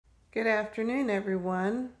Good afternoon,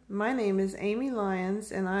 everyone. My name is Amy Lyons,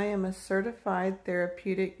 and I am a certified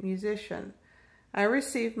therapeutic musician. I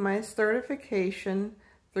received my certification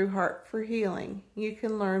through Heart for Healing. You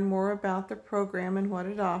can learn more about the program and what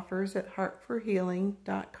it offers at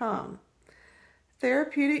heartforhealing.com.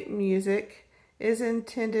 Therapeutic music is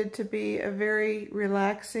intended to be a very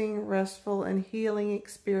relaxing, restful, and healing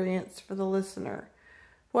experience for the listener.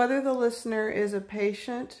 Whether the listener is a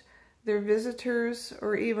patient, their visitors,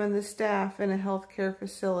 or even the staff in a healthcare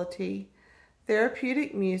facility,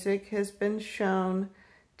 therapeutic music has been shown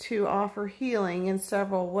to offer healing in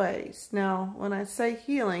several ways. Now, when I say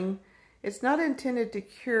healing, it's not intended to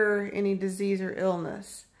cure any disease or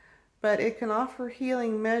illness, but it can offer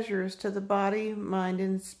healing measures to the body, mind,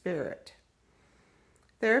 and spirit.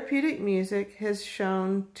 Therapeutic music has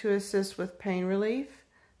shown to assist with pain relief,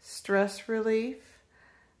 stress relief,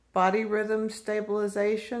 body rhythm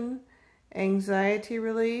stabilization, anxiety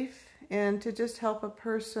relief, and to just help a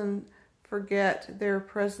person forget their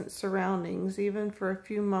present surroundings, even for a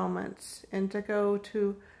few moments, and to go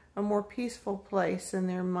to a more peaceful place in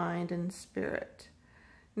their mind and spirit.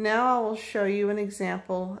 Now I will show you an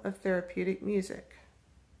example of therapeutic music.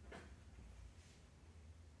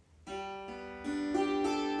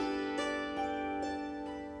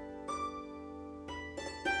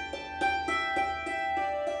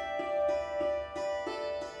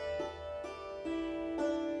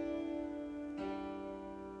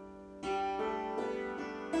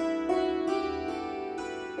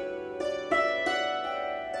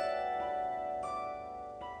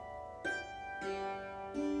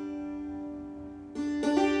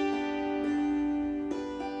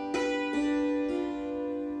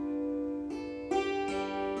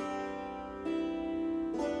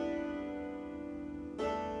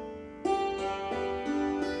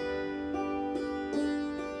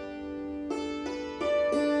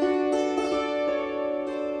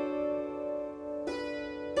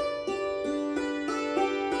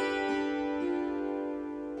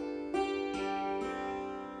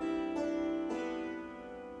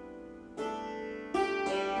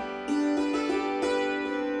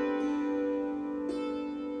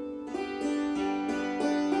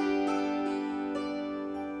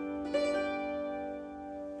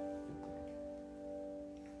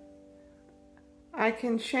 I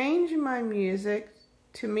can change my music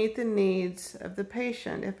to meet the needs of the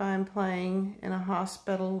patient if I'm playing in a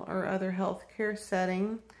hospital or other healthcare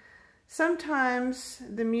setting. Sometimes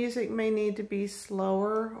the music may need to be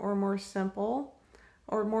slower or more simple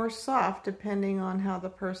or more soft depending on how the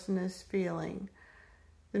person is feeling.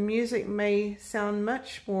 The music may sound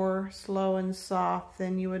much more slow and soft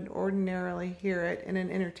than you would ordinarily hear it in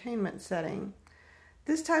an entertainment setting.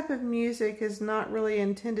 This type of music is not really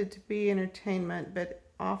intended to be entertainment, but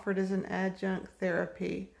offered as an adjunct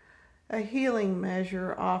therapy, a healing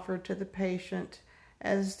measure offered to the patient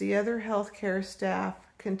as the other healthcare staff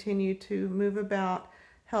continue to move about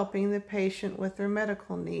helping the patient with their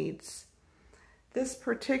medical needs. This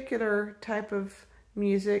particular type of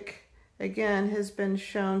music, again, has been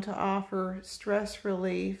shown to offer stress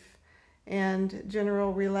relief and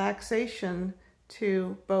general relaxation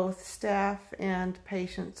to both staff and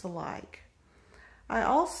patients alike. I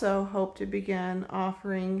also hope to begin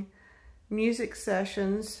offering music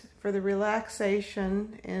sessions for the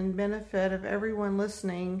relaxation and benefit of everyone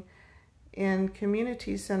listening in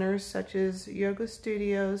community centers such as yoga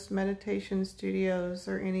studios, meditation studios,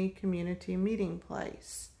 or any community meeting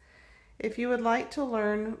place. If you would like to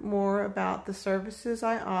learn more about the services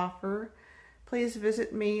I offer, please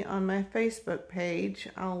visit me on my Facebook page.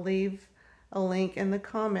 I'll leave a link in the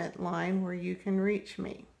comment line where you can reach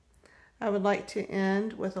me. I would like to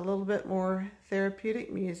end with a little bit more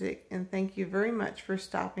therapeutic music, and thank you very much for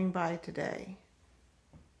stopping by today.